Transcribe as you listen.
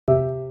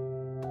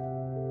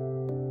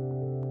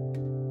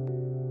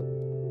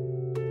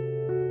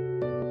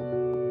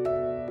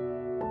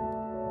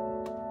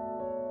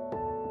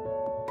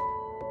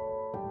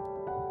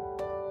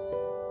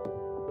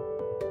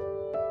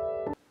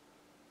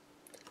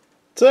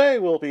Today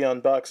we'll be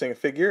unboxing a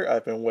figure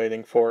I've been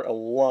waiting for a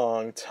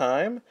long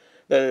time.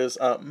 That is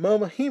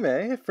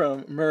Momohime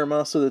from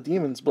Muramasa the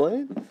Demon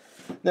Blade.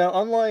 Now,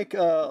 unlike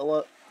a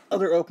lot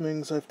other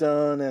openings I've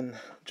done and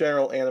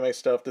general anime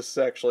stuff, this is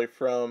actually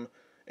from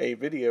a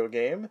video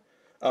game,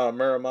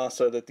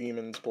 Muramasa the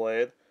Demon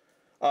Blade.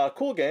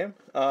 Cool game.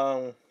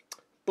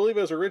 Believe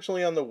it was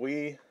originally on the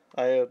Wii.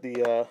 I had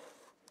the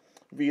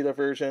Vita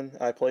version.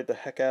 I played the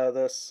heck out of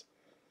this.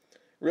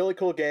 Really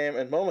cool game,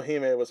 and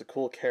Momohime was a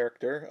cool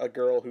character, a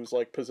girl who's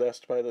like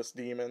possessed by this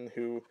demon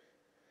who,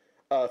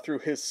 through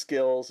his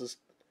skills, is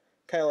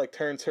kind of like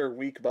turns her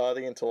weak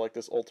body into like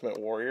this ultimate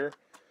warrior.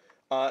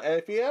 And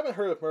if you haven't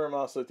heard of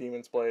Muramasa the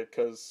Demon Blade,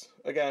 because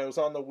again it was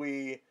on the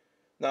Wii,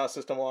 not a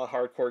system a lot of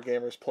hardcore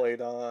gamers played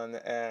on,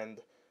 and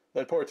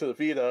then ported to the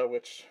Vita,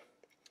 which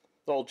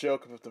the old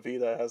joke of the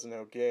Vita has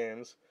no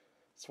games.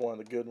 It's one of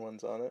the good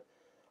ones on it.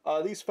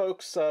 These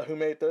folks who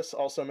made this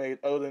also made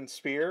Odin's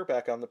Spear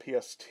back on the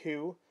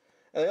PS2.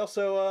 And they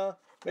also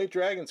made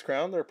Dragon's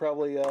Crown, their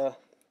probably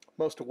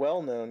most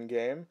well-known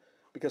game,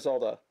 because all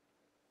the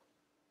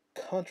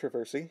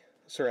controversy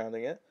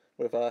surrounding it,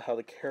 with how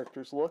the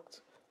characters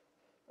looked.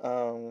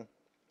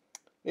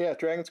 Yeah,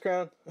 Dragon's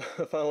Crown,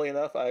 funnily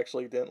enough, I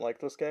actually didn't like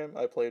this game.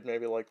 I played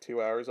maybe like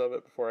 2 hours of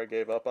it before I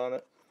gave up on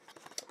it.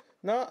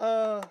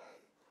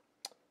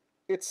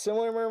 It's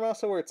similar to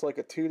Muramasa, where it's like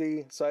a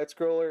 2D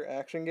side-scroller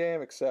action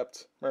game,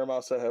 except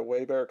Muramasa had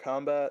way better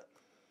combat,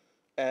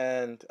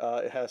 and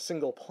it has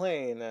single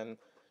plane, and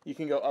you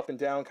can go up and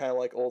down kind of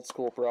like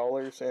old-school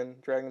brawlers in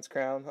Dragon's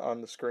Crown on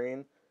the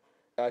screen.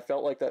 I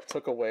felt like that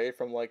took away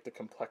from like the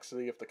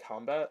complexity of the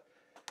combat,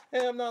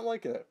 and I'm not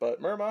liking it,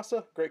 but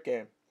Muramasa, great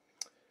game.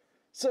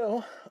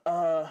 So,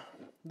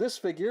 this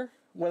figure,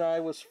 when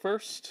I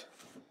first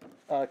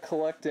got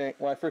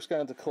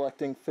into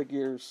collecting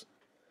figures,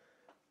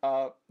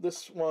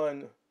 this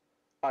one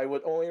I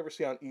would only ever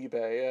see on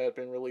eBay. It had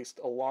been released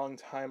a long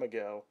time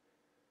ago,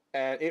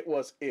 and it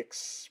was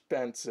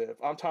expensive.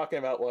 I'm talking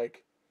about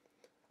like,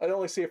 I'd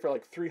only see it for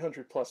like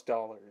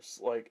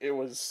 $300+. Like, it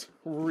was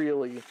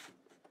really,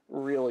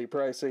 really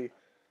pricey,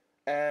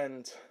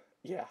 and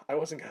yeah, I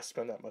wasn't gonna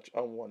spend that much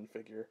on one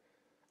figure.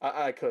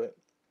 I couldn't.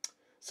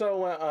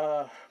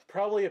 So,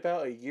 probably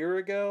about a year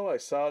ago, I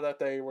saw that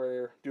they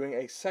were doing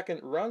a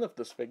second run of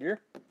this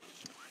figure.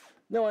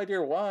 No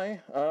idea why.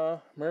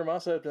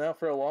 Muramasa had been out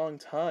for a long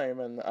time,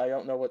 and I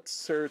don't know what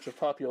surge of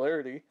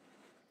popularity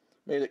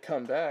made it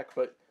come back,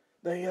 but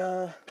they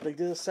did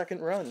a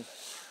second run.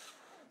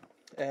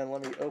 And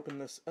let me open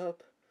this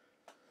up.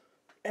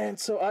 And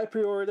so I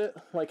pre-ordered it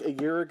like a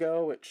year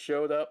ago. It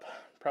showed up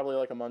probably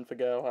like a month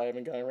ago. I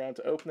haven't gotten around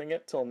to opening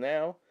it till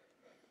now.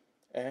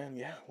 And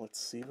yeah,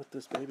 let's see what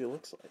this baby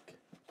looks like.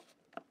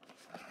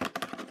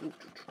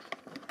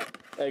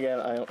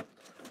 Again,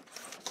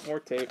 more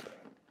tape.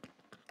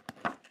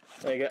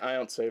 Again, I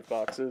don't save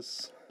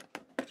boxes.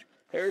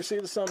 Heresy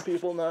to some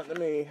people, not to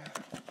me.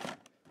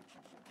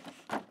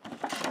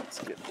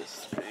 Let's get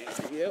this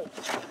baby out.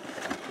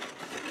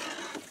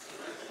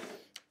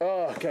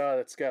 Oh god,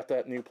 it's got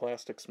that new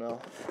plastic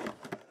smell.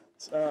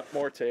 It's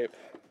more tape.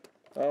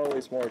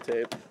 Always more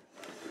tape.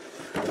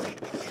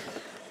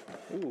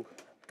 Ooh.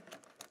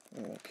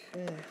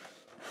 Okay.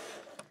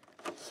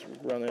 Just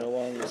run it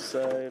along the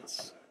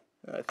sides.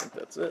 I think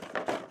that's it.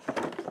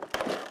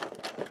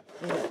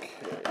 Okay.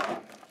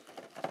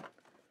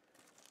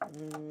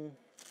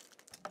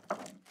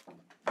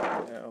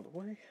 Out of the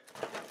way.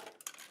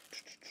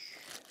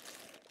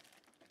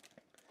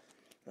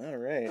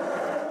 Alright.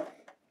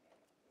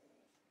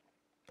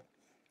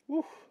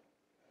 Woo.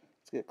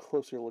 Let's get a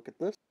closer look at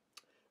this.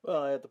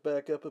 Well, I had to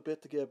back up a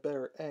bit to get a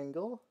better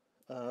angle.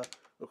 Oh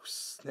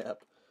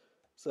snap.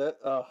 So that,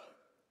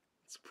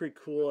 it's pretty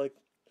cool. Let's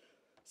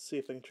see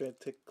if I can try to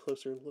take a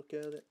closer look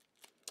at it.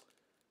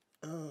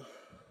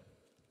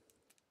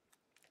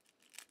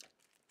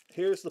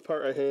 Here's the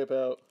part I hate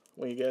about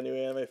when you get a new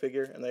anime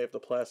figure and they have the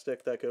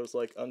plastic that goes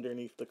like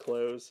underneath the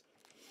clothes.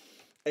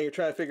 And you're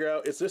trying to figure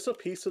out, is this a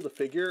piece of the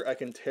figure I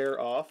can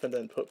tear off and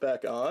then put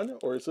back on?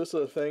 Or is this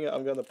a thing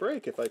I'm going to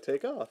break if I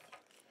take off?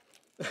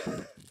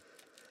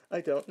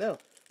 I don't know.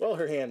 Well,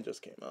 her hand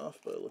just came off,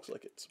 but it looks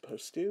like it's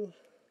supposed to.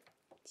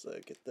 So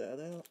get that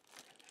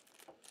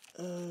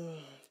out.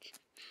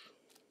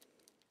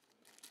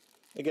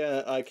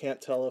 Again, I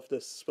can't tell if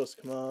this is supposed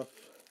to come off.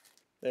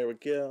 There we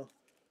go.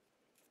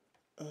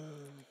 Oh,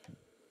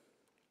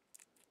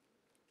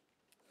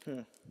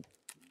 I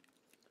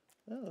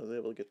was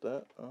able to get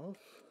that off.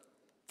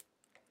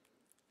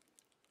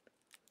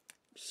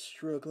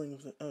 Struggling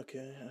with it.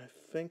 Okay, I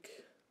think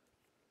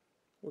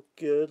we're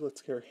good.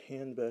 Let's get our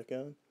hand back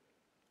on.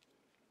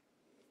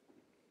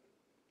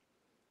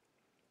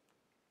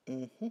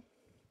 Okay,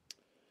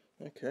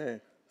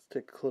 let's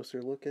take a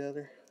closer look at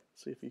her.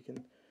 See if you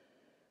can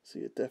see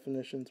the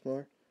definitions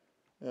more.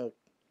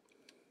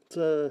 It's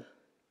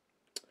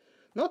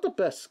not the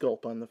best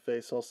sculpt on the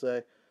face, I'll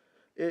say.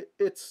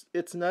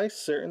 It's nice,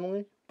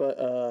 certainly, but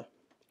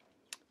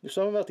there's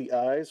something about the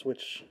eyes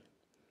which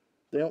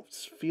they don't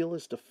feel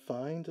as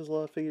defined as a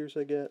lot of figures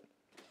I get.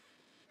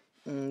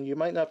 You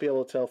might not be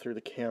able to tell through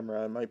the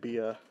camera. It might be,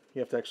 you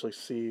have to actually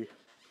see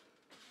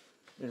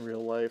in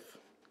real life.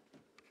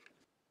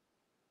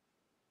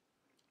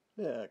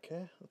 Yeah,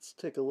 okay. Let's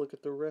take a look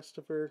at the rest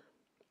of her.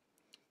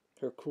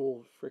 Her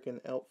cool freaking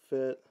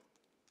outfit.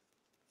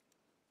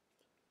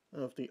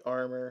 Of the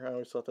armor. I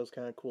always thought that was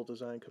kind of cool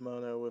design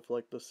kimono with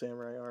like the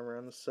samurai armor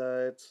on the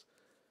sides.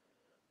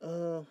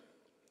 The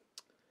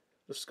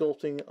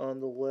sculpting on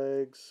the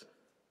legs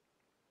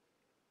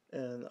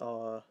and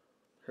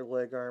her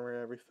leg armor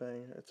and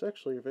everything. It's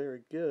actually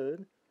very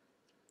good.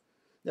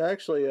 Now,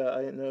 actually,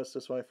 I didn't notice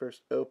this when I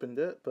first opened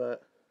it,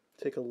 but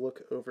take a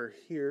look over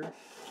here.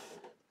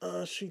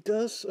 She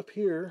does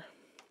appear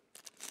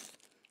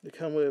to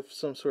come with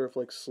some sort of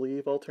like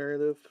sleeve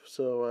alternative,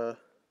 so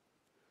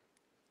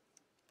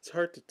it's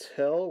hard to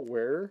tell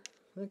where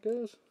that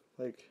goes.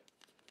 Like,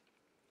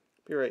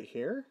 be right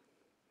here.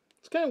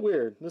 It's kind of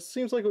weird. This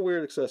seems like a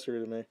weird accessory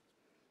to me.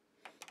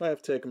 I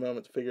have to take a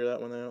moment to figure that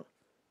one out.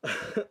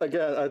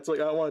 Again, it's like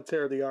I don't want to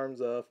tear the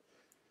arms off.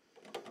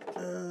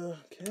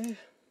 Okay.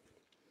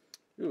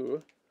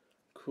 Ooh,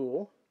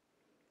 cool.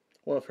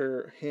 One of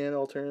her hand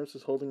alternatives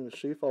is holding the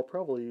sheath. I'll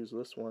probably use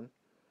this one.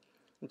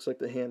 Looks like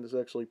the hand is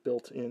actually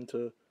built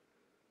into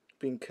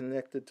being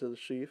connected to the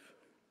sheath.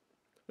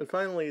 And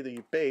finally,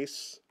 the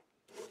base.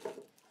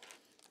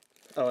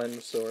 Oh, and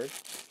the sword.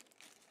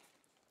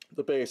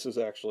 The base is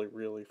actually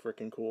really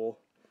freaking cool.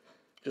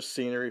 Just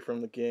scenery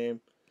from the game.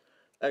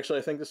 Actually,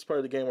 I think this is part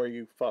of the game where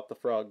you fought the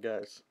frog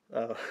guys.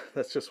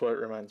 That's just what it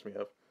reminds me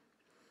of.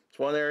 It's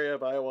one area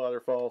by a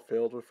waterfall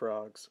filled with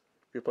frogs.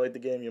 If you played the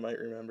game, you might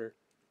remember.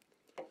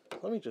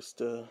 Let me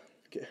just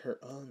get her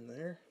on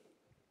there.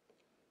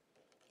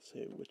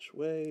 Say which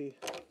way.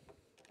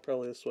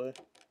 Probably this way.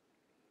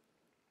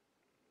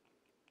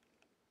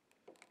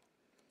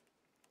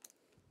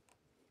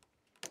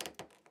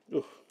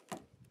 Ooh.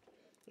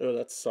 Oh,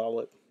 that's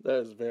solid. That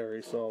is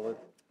very solid.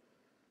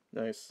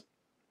 Nice.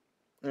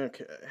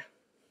 Okay.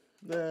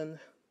 Then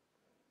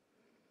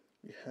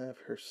we have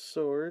her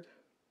sword.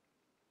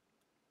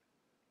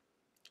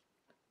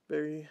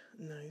 Very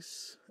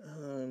nice.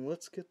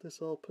 Let's get this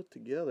all put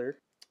together.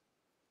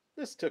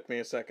 This took me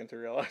a second to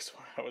realize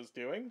what I was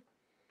doing.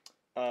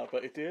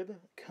 But it did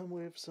come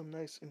with some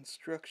nice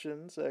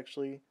instructions.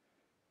 Actually,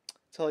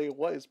 tell you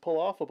what is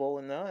pull-offable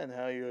and not, and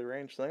how you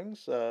arrange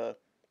things.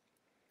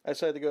 I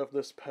decided to go with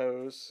this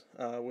pose,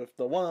 with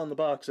the one on the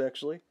box,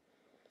 actually,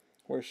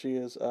 where she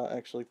is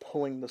actually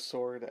pulling the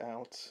sword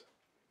out.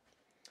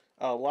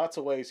 Lots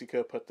of ways you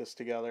could put this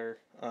together.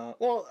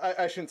 Well,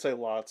 I shouldn't say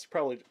lots,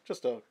 probably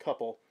just a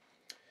couple.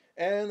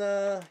 And,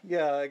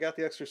 yeah, I got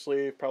the extra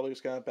sleeve, probably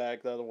just gonna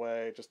bag that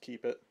away, just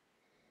keep it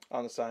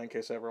on the side in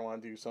case I ever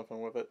want to do something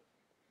with it.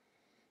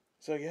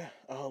 So yeah,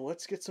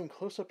 let's get some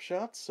close-up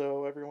shots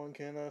so everyone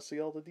can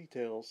see all the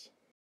details.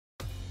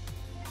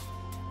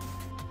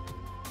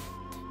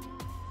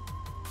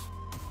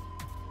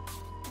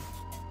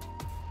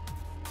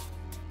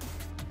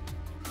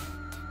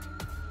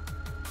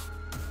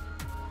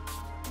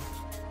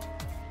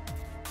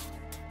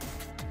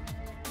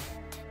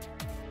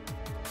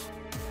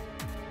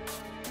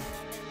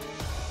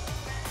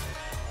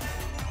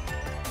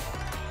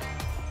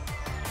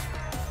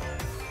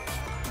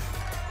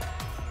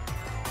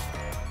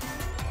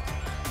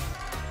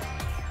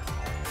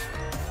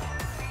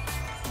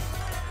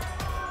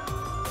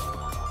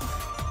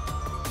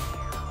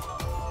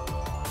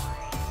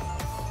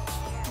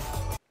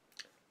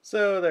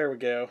 So there we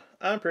go.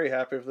 I'm pretty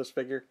happy with this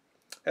figure.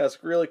 It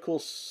has really cool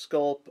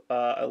sculpt.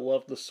 I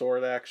love the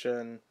sword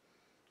action.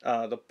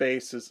 The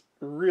base is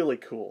really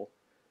cool.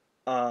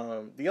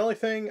 The only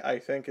thing I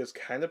think is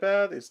kind of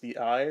bad is the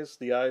eyes.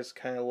 The eyes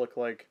kind of look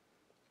like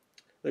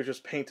they're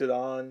just painted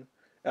on.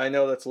 I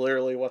know that's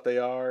literally what they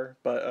are,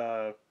 but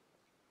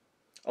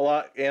a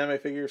lot anime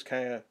figures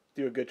kind of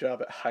do a good job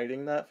at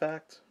hiding that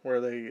fact, where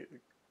they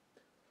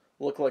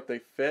look like they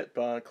fit,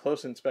 but on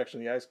close inspection,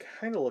 the eyes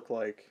kind of look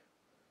like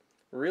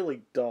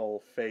really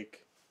dull,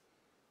 fake.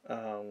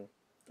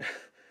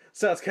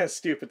 Sounds kind of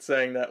stupid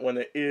saying that when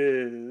it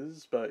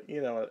is, but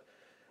you know,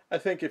 I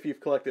think if you've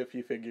collected a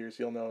few figures,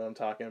 you'll know what I'm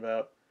talking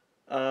about.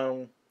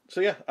 So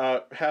yeah,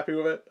 happy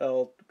with it.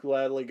 I'll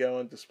gladly go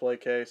in display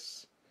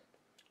case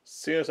as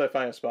soon as I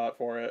find a spot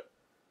for it.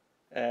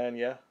 And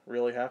yeah,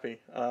 really happy.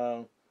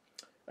 I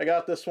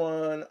got this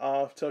one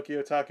off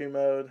Tokyo Taku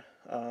Mode.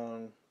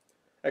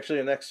 Actually,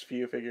 the next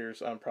few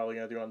figures I'm probably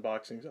going to do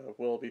unboxings of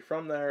will be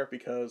from there,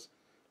 because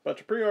a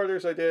bunch of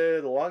pre-orders I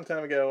did a long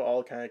time ago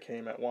all kind of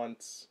came at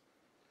once.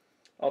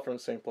 All from the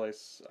same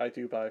place. I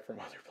do buy from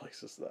other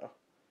places, though.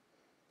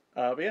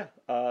 But yeah,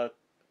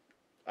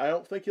 I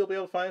don't think you'll be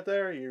able to find it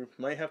there. You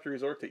might have to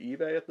resort to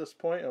eBay at this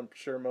point. I'm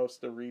sure most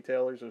of the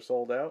retailers are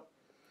sold out.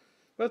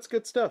 But it's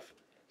good stuff.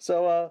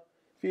 So,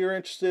 if you're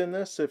interested in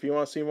this, if you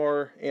want to see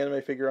more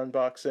anime figure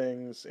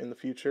unboxings in the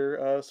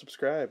future,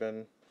 subscribe,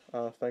 and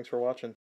thanks for watching.